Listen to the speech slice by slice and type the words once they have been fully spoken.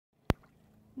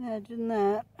Imagine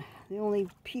that. The only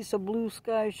piece of blue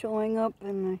sky showing up,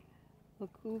 and look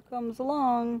who comes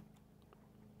along.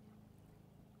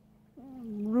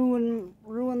 Ruin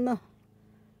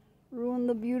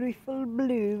the beautiful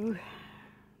blue.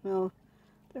 No,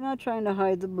 they're not trying to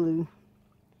hide the blue.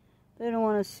 They don't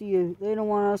want to see it. They don't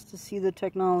want us to see the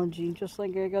technology, just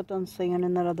like I got done saying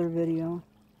in that other video.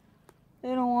 They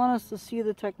don't want us to see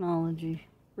the technology.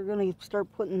 We're going to start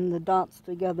putting the dots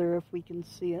together if we can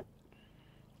see it.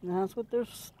 And that's what they're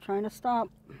trying to stop.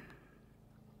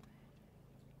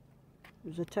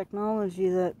 There's a technology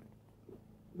that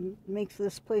makes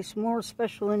this place more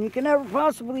special than you can ever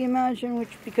possibly imagine,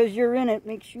 which, because you're in it,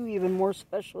 makes you even more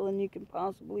special than you can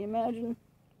possibly imagine.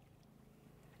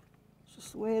 It's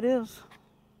just the way it is.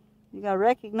 You gotta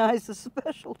recognize the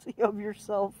specialty of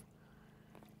yourself,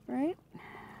 right?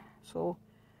 So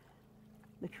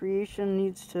the creation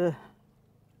needs to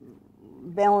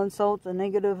balance out the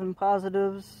negative and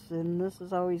positives, and this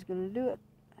is how he's going to do it.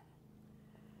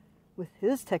 With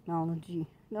his technology.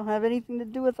 It don't have anything to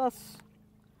do with us.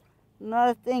 Not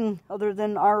a thing other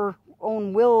than our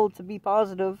own will to be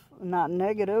positive, not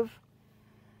negative.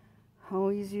 How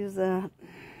easy is that?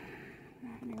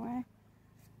 Anyway,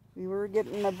 we were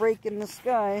getting a break in the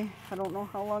sky. I don't know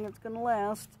how long it's going to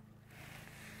last.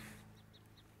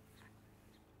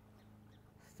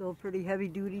 Still pretty heavy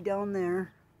duty down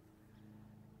there.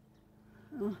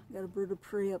 Oh, got a bird of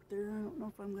prey up there. I don't know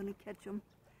if I'm going to catch him.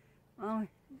 Oh, he's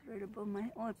right above my...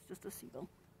 Oh, it's just a seagull.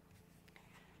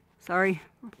 Sorry,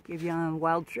 gave you a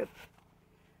wild trip.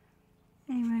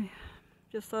 Anyway,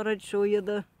 just thought I'd show you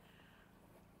the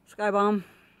sky bomb.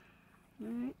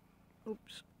 Alright,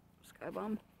 oops, sky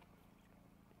bomb.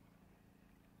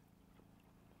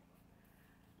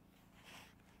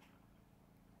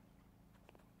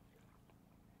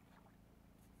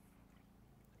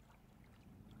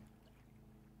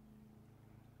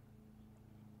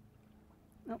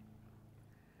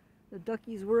 The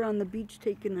duckies were on the beach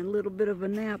taking a little bit of a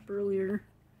nap earlier.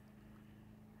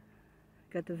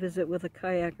 Got to visit with a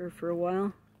kayaker for a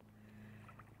while.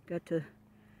 Got to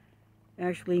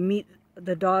actually meet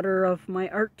the daughter of my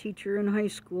art teacher in high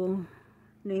school.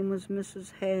 Her name was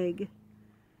Mrs. Haig.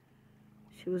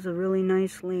 She was a really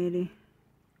nice lady.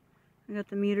 I got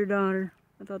to meet her daughter.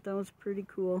 I thought that was pretty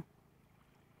cool.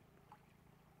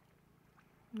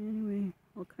 Anyway,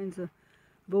 all kinds of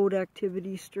boat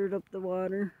activity stirred up the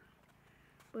water.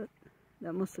 But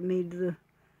that must have made the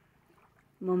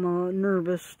mama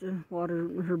nervous to water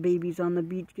her babies on the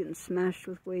beach getting smashed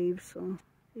with waves, so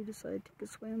they decided to take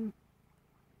a swim.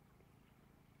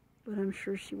 But I'm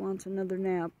sure she wants another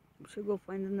nap, so go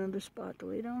find another spot to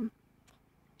lay down.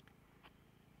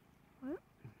 What?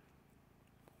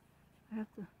 I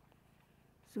have to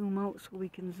zoom out so we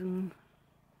can zoom.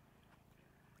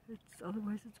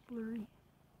 Otherwise it's blurry.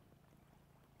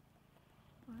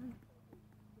 But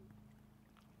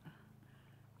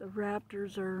the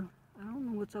raptors are, I don't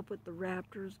know what's up with the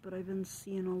raptors, but I've been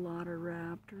seeing a lot of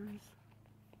raptors.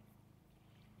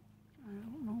 I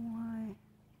don't know why.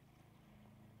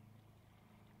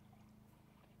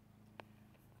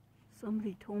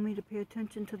 Somebody told me to pay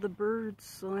attention to the birds,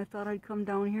 so I thought I'd come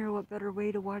down here. What better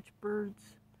way to watch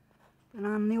birds than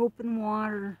on the open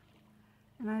water?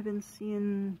 And I've been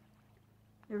seeing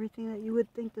everything that you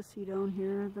would think to see down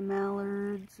here. The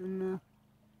mallards and the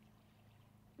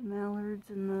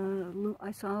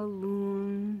I saw a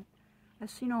loon. I've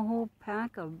seen a whole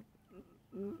pack of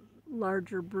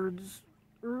larger birds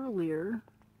earlier.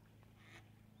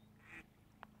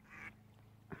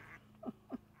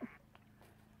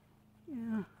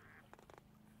 Yeah.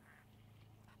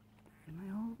 Am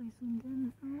I all the way zoomed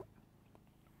in? Oh.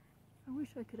 I wish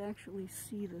I could actually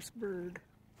see this bird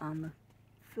on the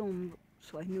film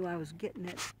so I knew I was getting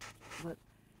it. But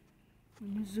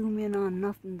when you zoom in on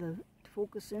nothing to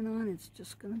focus in on, it's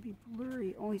just going to be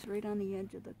blurry. Oh, he's right on the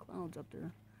edge of the clouds up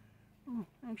there. Oh,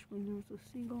 actually there's a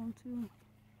seagull too.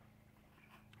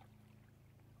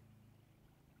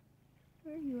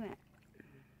 Where are you at?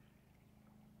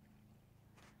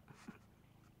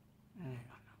 I don't know.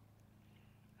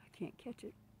 I can't catch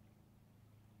it.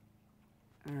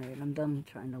 Alright, I'm done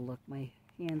trying to look. My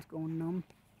hand's going numb.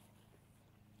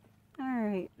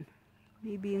 Alright.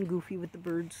 Me being goofy with the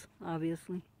birds,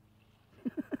 obviously.